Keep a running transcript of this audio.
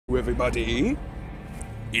Everybody,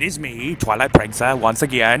 it is me, Twilight Prankster, once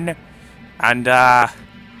again, and I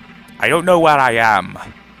don't know where I am.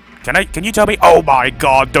 Can you tell me? Oh my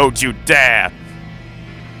God! Don't you dare,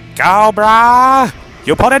 Cobra!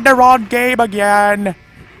 You put in the wrong game again.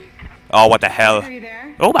 Oh, what the hell?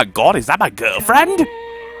 Oh my God! Is that my girlfriend?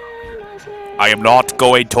 I am not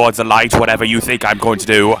going towards the light. Whatever you think I'm going to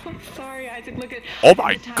do. Oh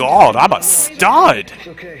my God! I'm a stud.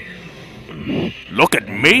 Look at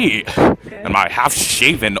me and my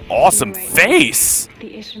half-shaven, awesome face.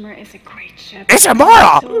 The Ishimura is a great ship.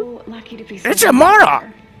 Ishimura! So lucky to be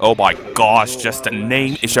Ishimura! Oh my gosh, just the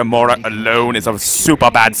name Ishimura alone is a super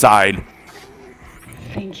bad sign.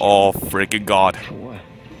 Thank you. Oh freaking God.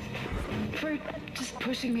 For just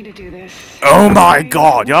pushing me to do this. Oh my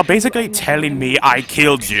God, you're basically telling me I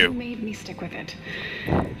killed You you. made me stick with it.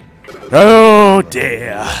 Oh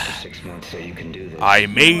dear. I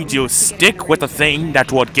made you stick with a thing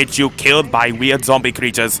that would get you killed by weird zombie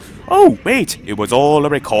creatures. Oh, wait, it was all a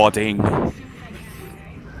recording.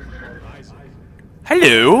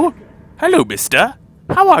 Hello? Hello, mister.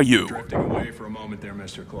 How are you? drifting away for a moment there,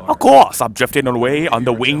 Mr. Clark. Of course, I'm drifting away on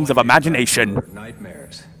the wings of imagination.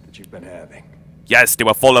 Nightmares that you've been having. Yes, they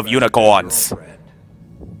were full of unicorns. Girlfriend.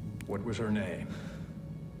 What was her name?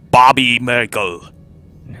 Bobby Merkel.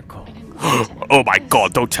 Oh my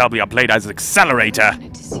God, don't tell me I played as an accelerator.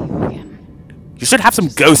 Wanted to see you again. You should have some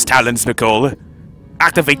ghost talents, Nicole.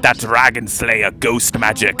 Activate that Dragon Slayer ghost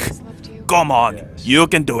magic. Come on, you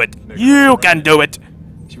can do it. You can do it.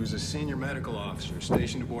 She was a senior medical officer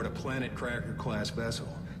stationed aboard a Planet Cracker class vessel.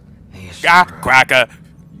 Ah, cracker.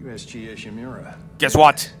 USG Ishimura. Guess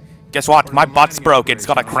what? Guess what? My butt's broken. It's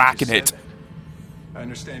got a crack in it. I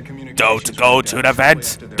understand communications. Don't go to the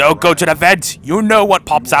vent. Don't go to the vent. You know what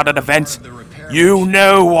pops out of the vent. You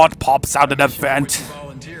know what pops out of the vent.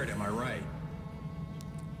 Volunteered, am I right?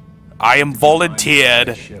 I am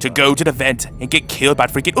volunteered to go to the vent and get killed by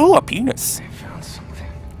freaking... Ooh, a penis.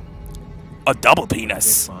 A double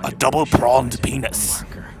penis. A double-pronged penis.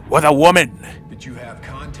 With a woman. Did you have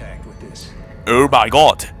contact with this? Oh my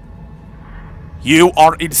God. You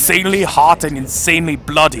are insanely hot and insanely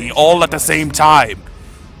bloody all at the same time.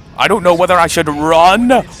 I don't know whether I should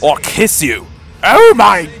run or kiss you. Oh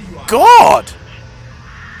my God!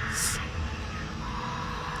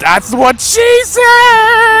 That's what she said!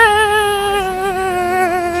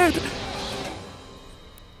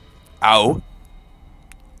 Ow.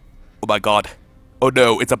 Oh my God. Oh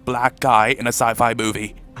no, it's a black guy in a sci-fi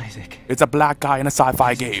movie. Isaac, It's a black guy in a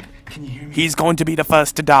sci-fi game. can you hear me? He's going to be the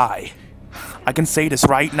first to die. I can say this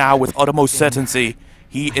right now with uttermost certainty.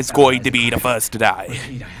 He is going to be the first to die.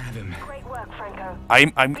 Pete, I have him. Great work, Franco.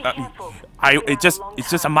 It's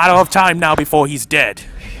just a matter of time now before he's dead.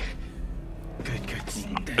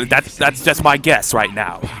 Good. That's just my guess right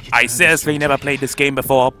now. I seriously never played this game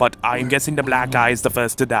before, but I'm guessing the black guy is the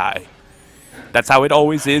first to die. That's how it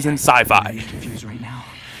always is in sci-fi. Confused right now.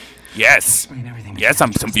 Yes. Explain everything. Yes,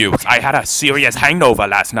 I'm confused. I had a serious hangover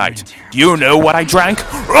last night. Do you know what I drank?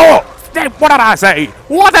 Oh! What did I say?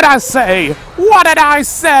 What did I say? What did I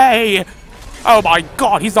say? Oh my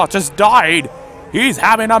God, he's not just died. He's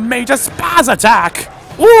having a major spaz attack.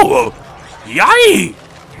 Ooh! Yay!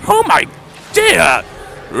 Oh my dear!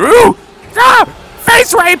 Ooh! Ah!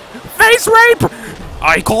 Face rape! Face rape!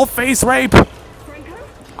 I call face rape!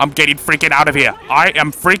 I'm getting freaking out of here. I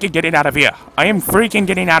am freaking getting out of here. I am freaking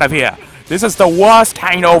getting out of here. This is the worst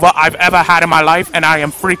hangover I've ever had in my life, and I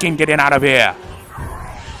am freaking getting out of here.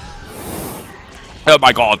 Oh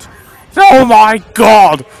my God. Oh my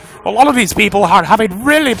God! A lot of these people are having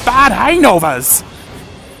really bad hangovers.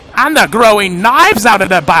 And they're growing knives out of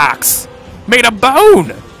their backs. Made of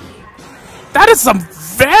bone. That is some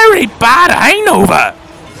very bad hangover.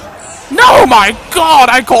 No, my God!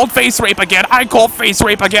 I called face rape again. I called face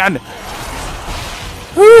rape again.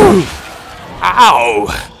 Whew. Ow.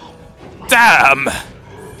 Damn.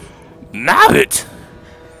 Now it.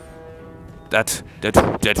 That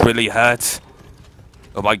really hurts.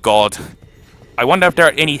 Oh my God. I wonder if there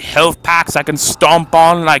are any health packs I can stomp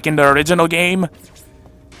on like in the original game.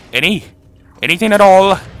 Anything at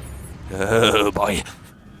all? Oh boy.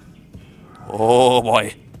 Oh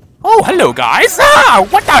boy. Oh, hello guys! Ah!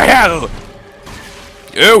 What the hell?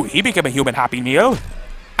 Oh, he became a human Happy Meal.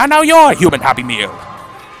 And now you're a human Happy Meal.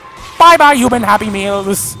 Bye-bye, human Happy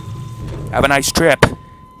Meals. Have a nice trip.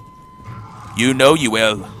 You know you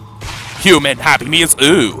will. Human Happy Meals,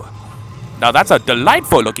 ooh. Now that's a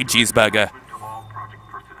delightful looking cheeseburger.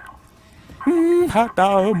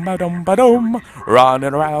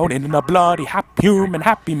 Running around in a bloody happy human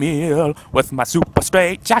Happy Meal with my super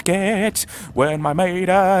straight jacket when my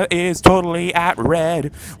meter is totally at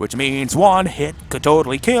red, which means one hit could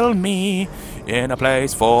totally kill me in a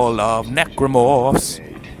place full of necromorphs.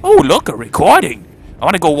 Oh, look, a recording. I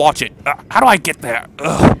want to go watch it. How do I get there?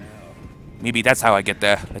 Ugh. Maybe that's how I get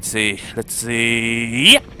there. Let's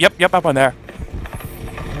see. Yep, up on there.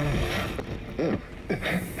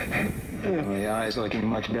 My eye's looking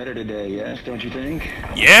much better today, yes, don't you think?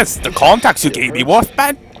 Yes, the contacts you gave me were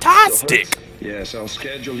fantastic. Yes, I'll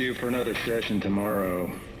schedule you for another session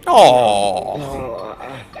tomorrow. Oh.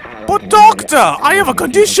 But doctor, I have a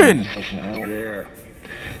condition. There.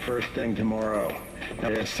 First thing tomorrow. Now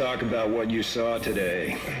let's talk about what you saw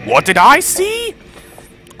today. What did I see?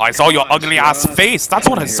 I saw your ugly ass face, that's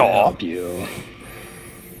what I saw. It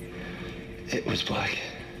was black.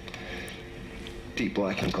 Deep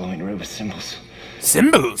black and glowing red with symbols.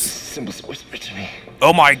 Symbols? Symbols whispered to me.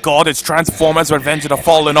 Oh my god, it's Transformers Revenge of the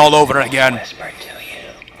Fallen all over again. Whispered to you.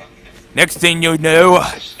 Next thing you know,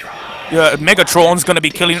 Megatron's gonna be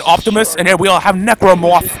killing Optimus, and then we'll have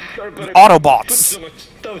Necromorph Autobots.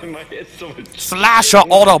 Slasher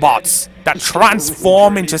Autobots that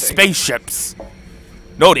transform into spaceships.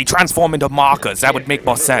 No, they transform into markers. That would make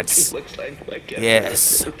more sense.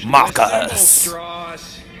 Yes, markers.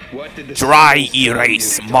 Dry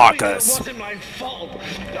erase markers. It wasn't my fault.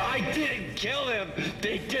 I didn't kill him.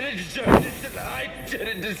 They didn't deserve this, and I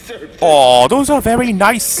didn't deserve this. Oh, those are very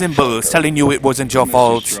nice symbols telling you it wasn't your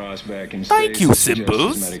fault. Thank you,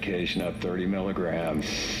 symbols. Medication up 30 milligrams,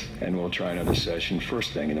 and we'll try another session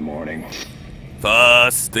first thing in the morning.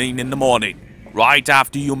 First thing in the morning, right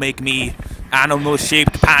after you make me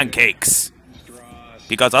animal-shaped pancakes.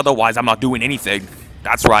 Because otherwise I'm not doing anything.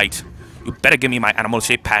 That's right. You better give me my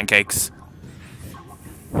animal-shaped pancakes.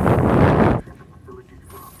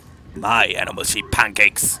 My animal-shaped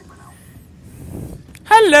pancakes.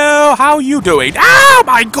 Hello, how you doing? Oh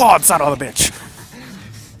my god, son of a bitch!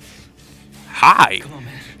 Hi. Come on,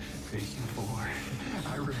 man. Facing forward.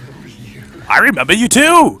 I remember you. I remember you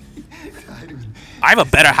too! I have a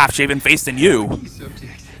better half-shaven face than you.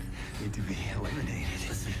 Subject need to be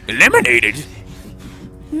eliminated. Eliminated?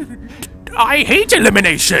 I hate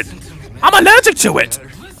elimination! I'm allergic to it!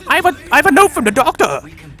 I have a note from the doctor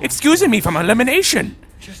excusing me from elimination.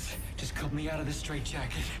 Just cut me out of this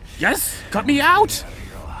straitjacket. Yes, cut me out!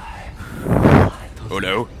 Oh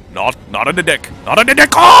no, not in the dick. Not in the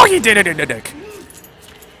dick! Oh, he did it in the dick!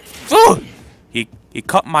 Oh! He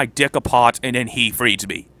cut my dick apart and then he freed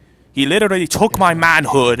me. He literally took my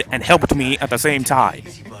manhood and helped me at the same time.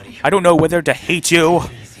 I don't know whether to hate you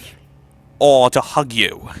or to hug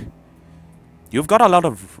you. You've got a lot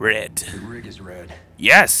of red. The rig is red.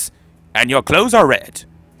 Yes, and your clothes are red.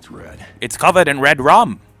 It's red. It's covered in red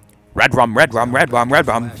rum. Red rum, red rum, red rum, red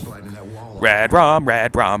rum. Red rum,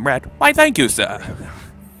 red rum, red. Why, thank you, sir.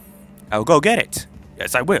 I'll go get it.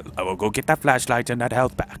 Yes, I will. I will go get that flashlight and that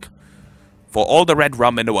health pack. For all the red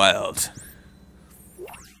rum in the world.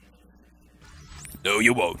 No,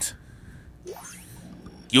 you won't.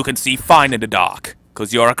 You can see fine in the dark.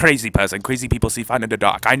 Because you're a crazy person. Crazy people see fine in the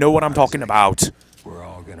dark. I know what I'm talking about. We're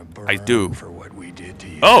all gonna burn I do. for what we did to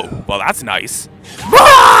you. Oh, well that's nice.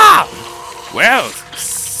 Ah! Well,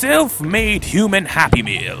 self-made human Happy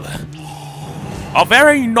Meal. A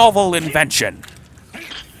very novel invention.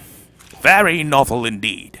 Very novel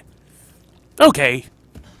indeed. Okay.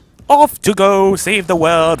 Off to go save the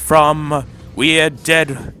world from weird,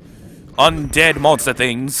 undead monster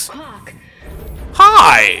things. Clark.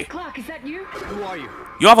 Hi! Clark, is that you? Who are you?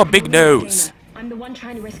 You have a big nose. I'm the one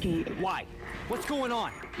trying to rescue you. Why? What's going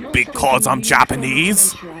on? Because I'm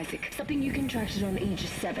Japanese. Something you contracted on Aegis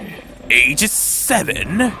 7. Aegis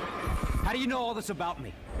 7? How do you know all this about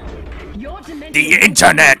me? Your dimension. The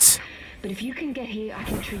internet! But if you can get here, I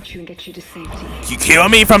can treat you and get you to safety. You kill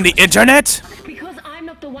me from the internet? Because I'm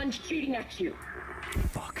not the one shooting at you.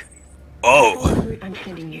 Fuck. Oh. I'm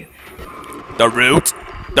sending you. The route?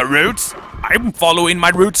 The roots? I'm following my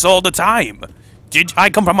roots all the time. I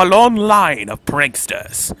come from a long line of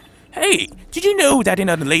pranksters. Hey, did you know that in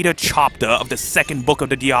a later chapter of the second book of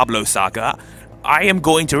the Diablo saga, I am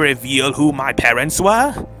going to reveal who my parents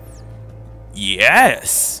were?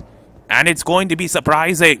 Yes. And it's going to be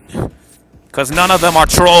surprising. Because none of them are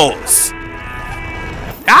trolls.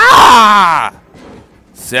 Ah!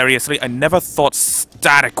 Seriously, I never thought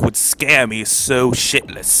static would scare me so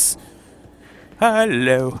shitless.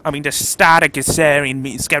 Hello. I mean, the static is scaring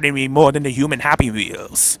me more than the human Happy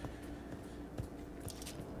Meals.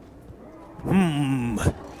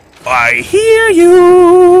 I hear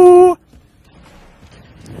you.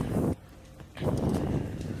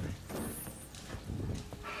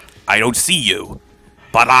 I don't see you,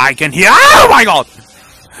 but I can hear. Oh my god!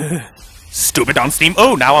 Stupid on Steam.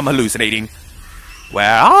 Oh, now I'm hallucinating.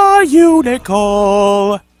 Where are you,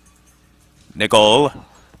 Nicole? Nicole?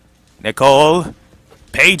 Nicole?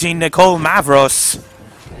 Paging Nicole Mavros.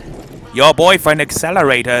 Your boyfriend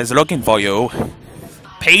Accelerator is looking for you.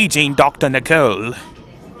 Paging Dr. Nicole.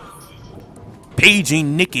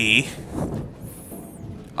 Paging Nikki.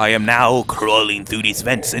 I am now crawling through these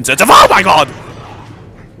vents in search of— oh my god!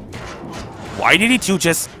 Why didn't you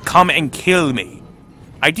just come and kill me?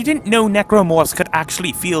 I didn't know necromorphs could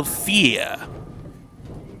actually feel fear.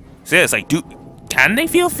 Seriously, can they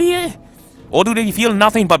feel fear? Or do they feel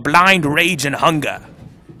nothing but blind rage and hunger?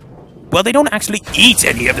 Well, they don't actually eat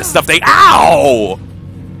any of the stuff they— ow!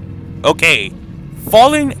 Okay,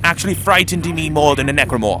 falling actually frightened me more than a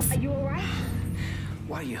necromorph. Are you alright?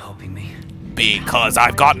 Why are you helping me? Because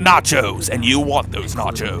I've got nachos, and you want those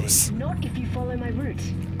nachos. Not if you follow my route.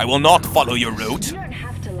 I will not follow your route. You don't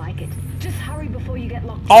have to like it. Just hurry before you get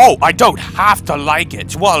locked in. Oh, I don't have to like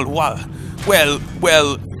it. Well,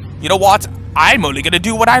 you know what? I'm only gonna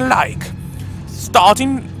do what I like.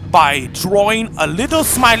 Starting by drawing a little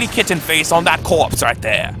smiley kitten face on that corpse right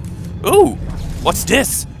there. Ooh, what's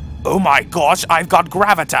this? Oh my gosh, I've got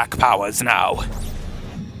Gravitac powers now.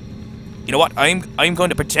 You know what? I'm going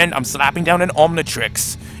to pretend I'm slapping down an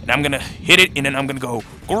Omnitrix, and I'm gonna hit it, and then I'm gonna go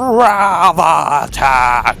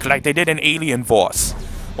Gravitac like they did in Alien Force.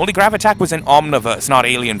 Only Gravitac was in Omniverse, not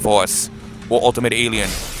Alien Force or Ultimate Alien,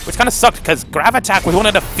 which kind of sucked because Gravitac was one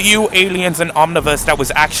of the few aliens in Omniverse that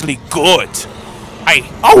was actually good.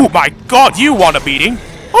 Oh my god, you want a beating?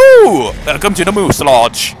 Ooh, welcome to the Moose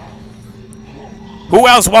Lodge. Who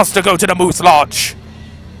else wants to go to the Moose Lodge?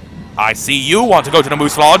 I see you want to go to the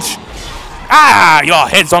Moose Lodge. Ah, your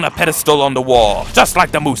head's on a pedestal on the wall, just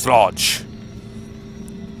like the Moose Lodge.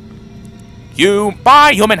 You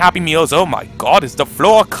buy human Happy Meals. Oh my god, is the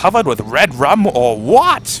floor covered with red rum or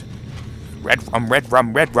what? Red rum, red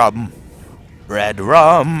rum, red rum. Red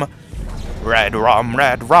rum. Red rum,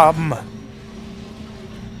 red rum.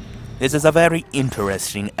 This is a very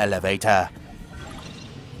interesting elevator.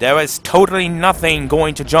 There is totally nothing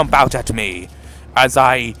going to jump out at me as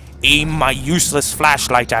I aim my useless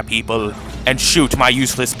flashlight at people and shoot my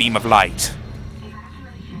useless beam of light.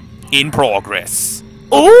 In progress.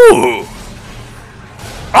 Ooh!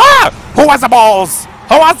 Ah! Who has the balls?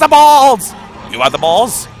 Who has the balls? You have the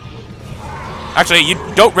balls? Actually, you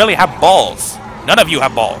don't really have balls. None of you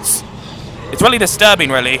have balls. It's really disturbing,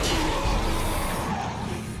 really.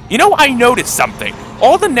 You know, I noticed something.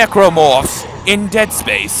 All the necromorphs in Dead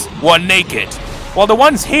Space were naked, while the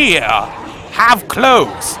ones here have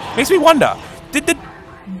clothes. Makes me wonder, did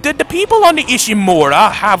the people on the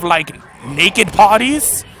Ishimura have, like, naked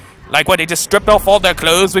parties? Like where they just stripped off all their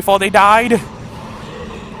clothes before they died?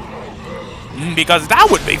 Because that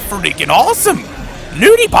would be freaking awesome!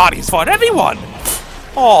 Nudie parties for everyone!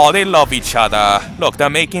 Oh, they love each other. Look, they're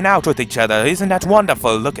making out with each other. Isn't that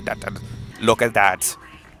wonderful? Look at that. Look at that.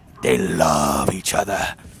 They love each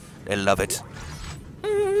other. They love it.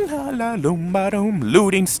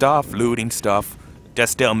 Looting stuff, looting stuff. They're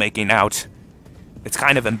still making out. It's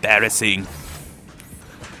kind of embarrassing.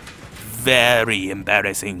 Very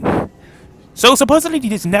embarrassing. So supposedly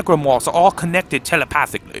these necromorphs are all connected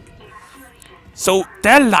telepathically. So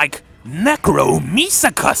they're like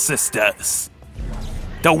Necro-Misaka sisters.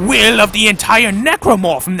 The will of the entire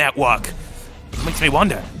necromorph network. Makes me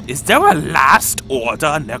wonder, is there a last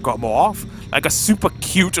order necromorph? Like a super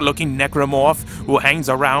cute looking necromorph who hangs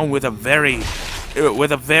around with a very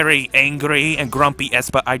angry and grumpy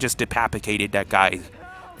Esper? I just decapitated that guy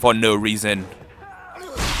for no reason.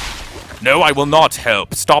 No, I will not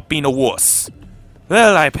help. Stop being a wuss.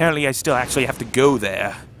 Well, apparently I still actually have to go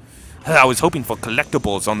there. I was hoping for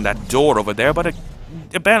collectibles on that door over there, but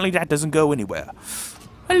apparently that doesn't go anywhere.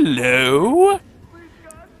 Hello?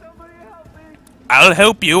 I'll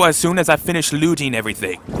help you as soon as I finish looting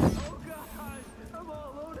everything.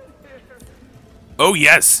 Oh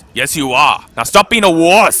yes, yes you are. Now stop being a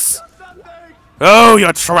wuss. Oh,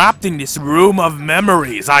 you're trapped in this room of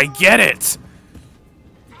memories. I get it.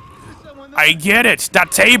 I get it.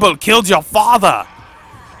 That table killed your father.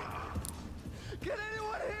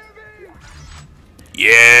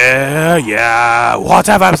 Yeah.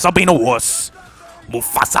 Whatever, stop being a wuss.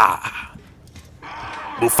 Mufasa.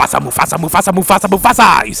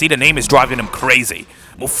 Mufasa. You see, the name is driving him crazy.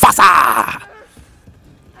 Mufasa.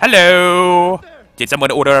 Hello. Did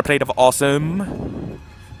someone order a plate of awesome?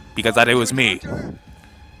 Because that it was me.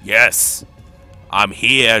 Yes. I'm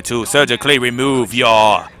here to surgically remove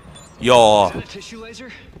your... Got a tissue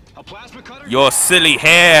laser? Your silly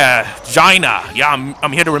hair, vagina. Yeah,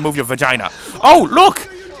 I'm here to remove your vagina. Oh, look!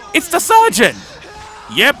 It's the surgeon!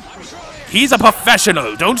 Yep. He's a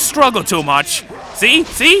professional. Don't struggle too much. See?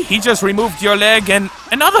 See? He just removed your leg and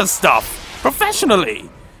other stuff. Professionally.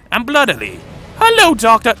 And bloodily. Hello,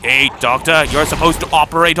 doctor. Hey, doctor. You're supposed to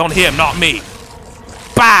operate on him, not me.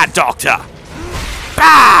 Bad, doctor.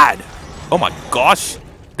 Bad! Oh my gosh.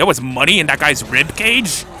 There was money in that guy's rib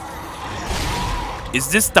cage? Is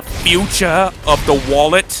this the future of the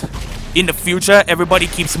wallet? In the future, everybody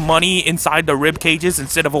keeps money inside the rib cages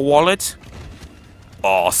instead of a wallet?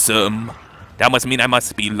 Awesome. That must mean I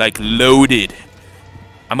must be, like, loaded.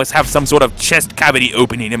 I must have some sort of chest cavity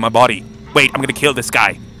opening in my body. Wait, I'm gonna kill this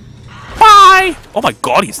guy. Bye! Oh my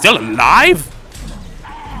god, he's still alive?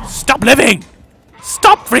 Stop living!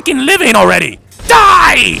 Stop freaking living already!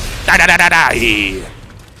 Die! Die, die, die, die, die!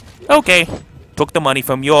 Okay. Took the money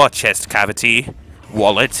from your chest cavity.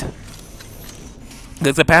 Wallet.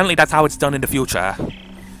 Because apparently that's how it's done in the future.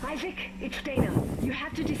 Isaac, it's Dana. You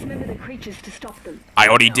have to dismember the creatures to stop them. I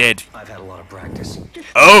already did. I've had a lot of practice.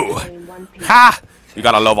 Oh! Ha! You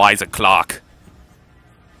gotta love Isaac Clarke.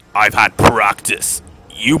 I've had practice.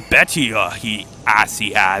 You bet he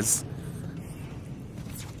has.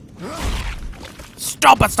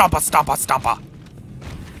 Stop it, stop it, stop it, stop it.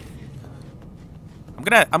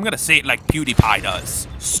 I'm gonna say it like PewDiePie does.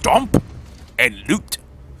 Stomp and loot.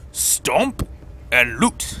 Stomp and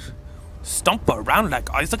loot. Stomp around like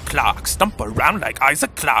Isaac Clarke. Stomp around like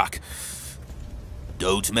Isaac Clarke.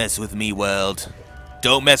 Don't mess with me, world.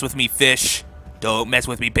 Don't mess with me, fish. Don't mess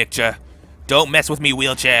with me, picture. Don't mess with me,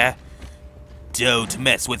 wheelchair. Don't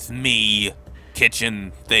mess with me,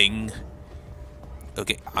 kitchen thing.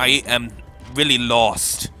 Okay, I am really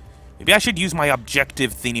lost. Maybe I should use my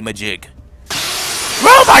objective thingy-majig.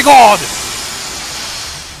 Oh my god!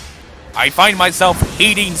 I find myself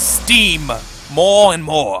hating Steam more and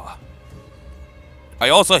more. I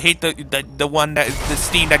also hate the one that the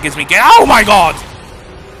Steam that gives me oh my god!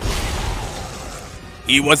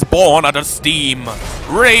 He was born out of Steam,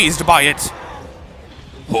 raised by it.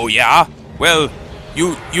 Oh yeah? Well,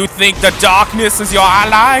 you think the darkness is your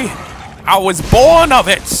ally? I was born of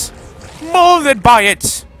it, molded by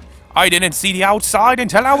it. I didn't see the outside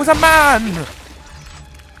until I was a man.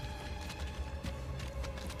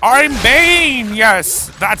 I'm Bane, yes,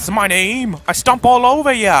 that's my name. I stomp all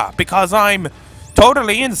over ya because I'm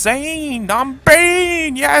totally insane. I'm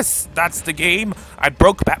Bane, yes, that's the game. I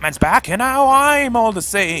broke Batman's back and now I'm all the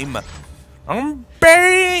same. I'm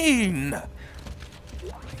Bane.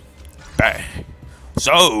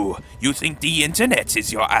 So, you think the internet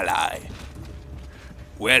is your ally?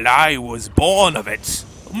 Well, I was born of it,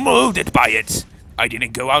 molded by it. I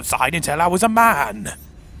didn't go outside until I was a man.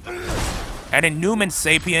 And in Human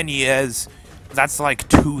Sapien years, that's like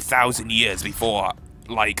 2,000 years before,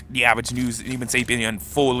 like, the average Human Sapien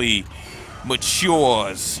fully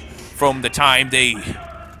matures from the time they...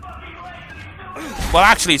 Well,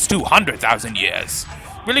 actually, it's 200,000 years.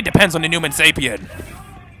 Really depends on the Human Sapien.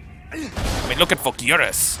 I mean, look at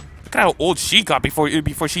Fulgurus. Look at how old she got before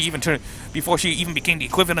she even became the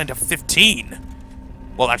equivalent of 15.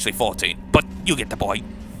 Well, actually 14, but you get the point.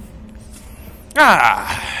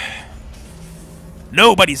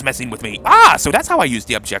 Nobody's messing with me. So that's how I use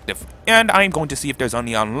the objective. And I'm going to see if there's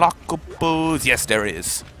any unlockables. Yes, there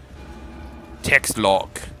is. Text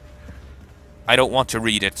log. I don't want to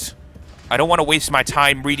read it. I don't want to waste my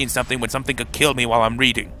time reading something when something could kill me while I'm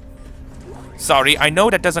reading. Sorry, I know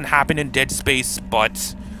that doesn't happen in Dead Space,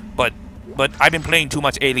 but I've been playing too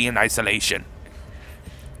much Alien Isolation.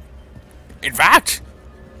 In fact,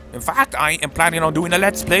 I am planning on doing a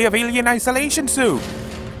Let's Play of Alien Isolation soon.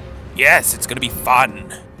 Yes, it's gonna be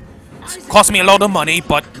fun. It's cost me a lot of money,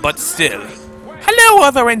 but still. Hello,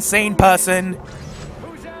 other insane person.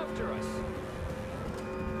 Who's after us?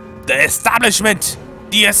 The establishment!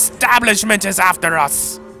 The establishment is after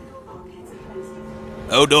us!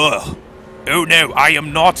 Oh no. Oh no, I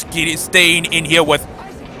am not staying in here with...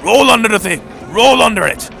 Roll under the thing! Roll under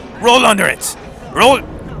it! Roll under it! Roll...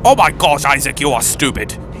 Oh my gosh, Isaac, you are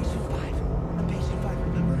stupid.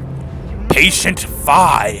 Patient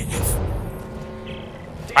 5.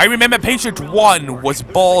 I remember Patient 1 was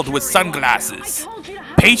bald with sunglasses.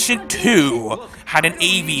 Patient 2 had an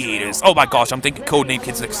aviators. Oh my gosh, I'm thinking Codename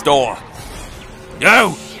Kids Next Door.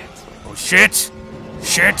 No! Oh shit!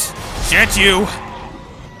 Shit! Shit you!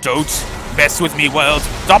 Don't mess with me, world!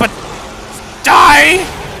 Stop it! Die!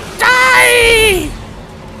 Die!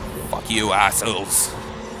 Fuck you, assholes.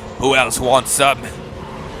 Who else wants some?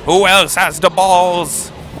 Who else has the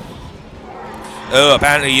balls? Oh,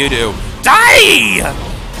 apparently you do. Die!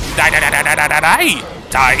 Die, die, die, die, die, die, die!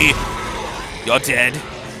 Die. You're dead.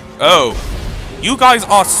 Oh. You guys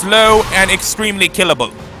are slow and extremely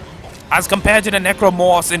killable. As compared to the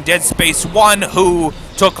necromorphs in Dead Space 1 who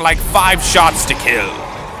took like 5 shots to kill.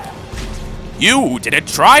 You didn't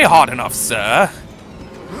try hard enough, sir.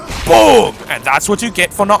 Boom! And that's what you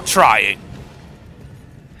get for not trying.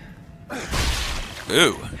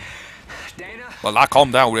 Ooh. Well, that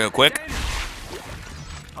calmed down real quick.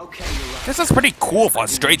 This is pretty cool for a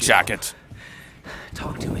straitjacket.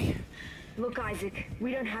 Talk to me. Look, Isaac,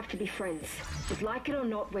 we don't have to be friends. But like it or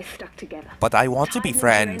not, we're stuck together. But I want to be Tideman's your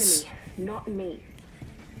friends. enemy, not me.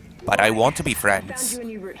 But I want to be I found friends. you a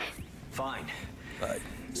new route. Fine.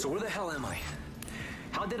 So where the hell am I?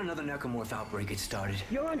 How did another necromorph outbreak get started?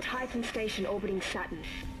 You're on Titan Station orbiting Saturn.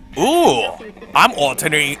 Ooh! I'm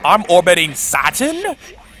orbiting Saturn?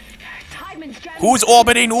 Tideman's jamming. Who's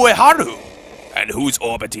orbiting Ueharu? And who's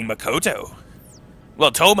orbiting Makoto?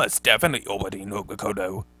 Well, Toma's definitely orbiting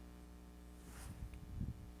Makoto.